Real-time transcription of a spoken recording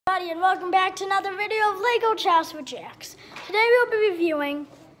And welcome back to another video of Lego Chats with Jax. Today we'll be reviewing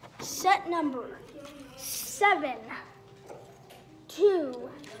set number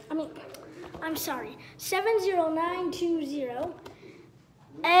 70920,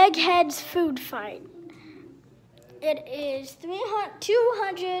 Egghead's Food Fight. It is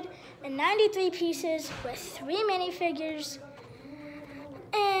 293 pieces with 3 minifigures.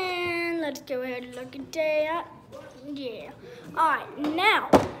 And let's go ahead and look at that. Yeah. Alright, now,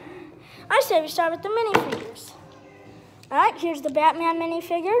 I say we start with the minifigures. Alright, here's the Batman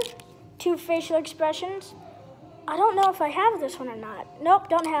minifigure. 2 facial expressions. I don't know if I have this one or not. Nope,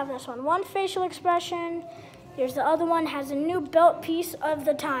 don't have this one. 1 facial expression. Here's the other one. Has a new belt piece of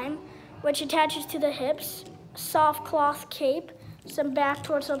the time, which attaches to the hips. Soft cloth cape. Some back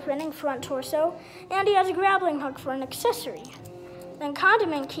torso printing, front torso. And he has a grappling hook for an accessory. Then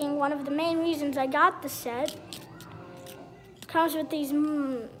Condiment King, one of the main reasons I got the set, comes with these,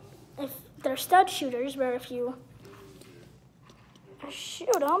 if they're stud shooters, where if you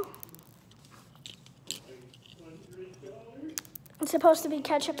shoot them, it's supposed to be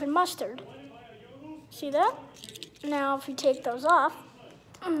ketchup and mustard. See that? Now if you take those off,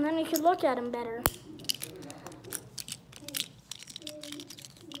 then you can look at them better.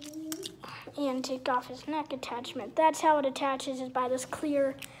 And take off his neck attachment. That's how it attaches, is by this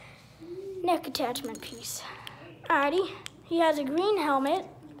clear neck attachment piece. Alrighty, he has a green helmet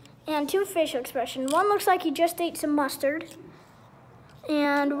and 2 facial expressions. One looks like he just ate some mustard,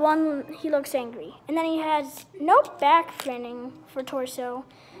 and one he looks angry. And then he has no back printing for torso,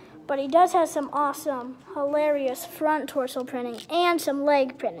 but he does have some awesome, hilarious front torso printing and some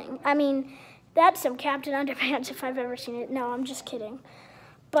leg printing. I mean, that's some Captain Underpants if I've ever seen it. No, I'm just kidding.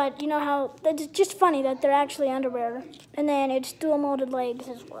 But you know how, it's just funny that they're actually underwear. And then it's dual molded legs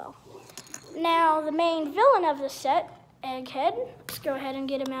as well. Now, the main villain of the set, Egghead, let's go ahead and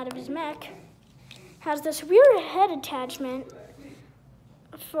get him out of his mech, has this rear head attachment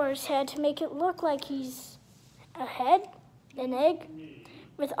for his head to make it look like he's a head, an egg,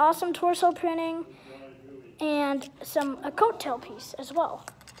 with awesome torso printing and a coat tail piece as well.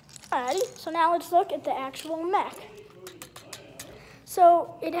 Alrighty, so now let's look at the actual mech.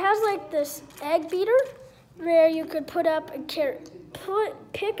 So it has like this egg beater where you could pick up a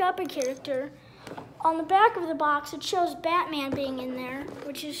character. On the back of the box, it shows Batman being in there,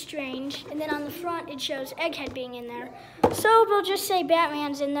 which is strange. And then on the front, it shows Egghead being in there. So we'll just say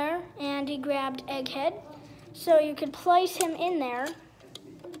Batman's in there, and he grabbed Egghead. So you could place him in there,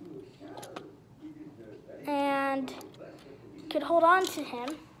 and you could hold on to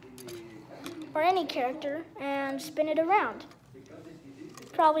him, or any character, and spin it around.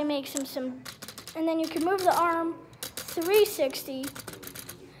 Probably makes him some, and then you can move the arm 360.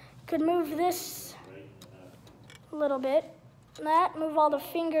 Could move this a little bit, move all the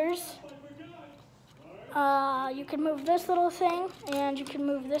fingers. You can move this little thing, and you can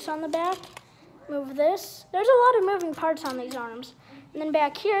move this on the back. Move this. There's a lot of moving parts on these arms. And then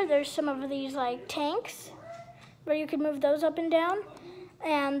back here, there's some of these like tanks, where you can move those up and down.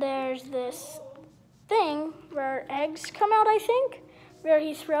 And there's this thing where eggs come out, I think, where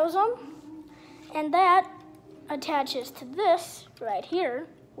he throws them, and that attaches to this right here,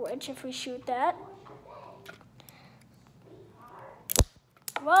 which if we shoot that,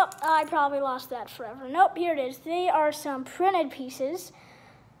 well, I probably lost that forever. Nope, here it is. They are some printed pieces,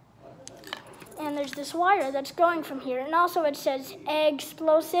 and there's this wire that's going from here, and also it says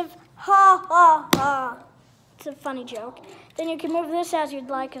Egg-splosive, ha ha ha. It's a funny joke. Then you can move this as you'd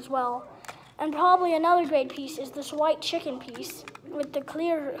like as well. And probably another great piece is this white chicken piece with the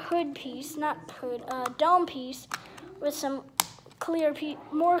clear hood piece, dome piece with some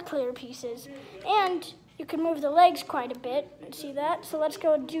more clear pieces. And you can move the legs quite a bit. See that? So let's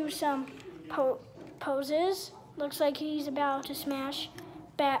go do some poses. Looks like he's about to smash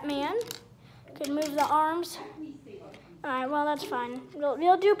Batman. Could move the arms. All right, well, that's fine.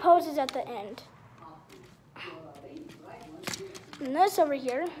 We'll do poses at the end. And this over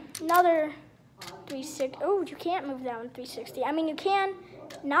here, another 360. Oh, you can't move that one 360. I mean, you can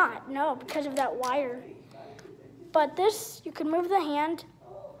not, no, because of that wire. But this, you can move the hand.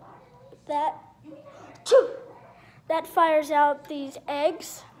 That fires out these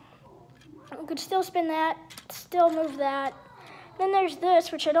eggs. You could still spin that, still move that. Then there's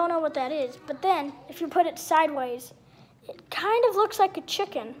this, which I don't know what that is. But then, if you put it sideways, it kind of looks like a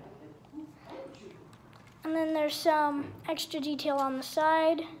chicken. And then there's some extra detail on the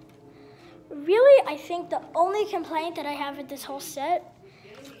side. Really, I think the only complaint that I have with this whole set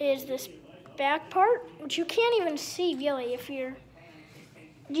is this back part, which you can't even see really if you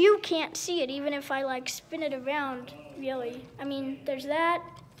can't see it even if I like spin it around really. I mean, there's that,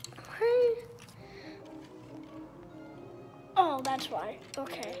 Why? Oh, that's why.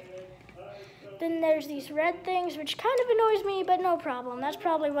 Okay. Then there's these red things, which kind of annoys me, but no problem. That's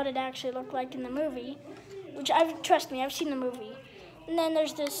probably what it actually looked like in the movie, which trust me, I've seen the movie. And then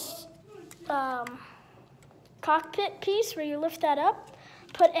there's this cockpit piece where you lift that up,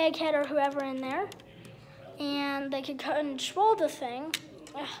 put Egghead or whoever in there, and they can control the thing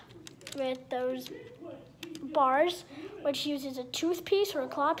with those bars, which uses a tooth piece or a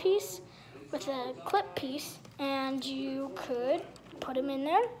claw piece with a clip piece, and you could put them in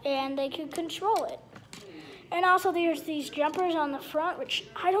there and they could control it. And also there's these jumpers on the front, which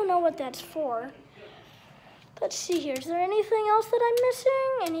I don't know what that's for. Let's see here, is there anything else that I'm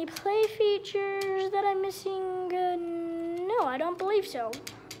missing? Any play features that I'm missing? No, I don't believe so.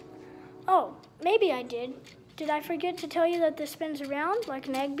 Oh, maybe I did. Did I forget to tell you that this spins around like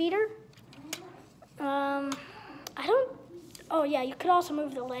an egg beater? Oh yeah, you could also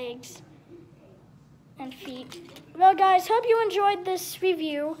move the legs and feet. Well guys, hope you enjoyed this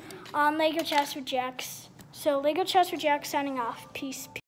review on LEGO Chess with Jax. So LEGO Chess with Jax signing off. Peace.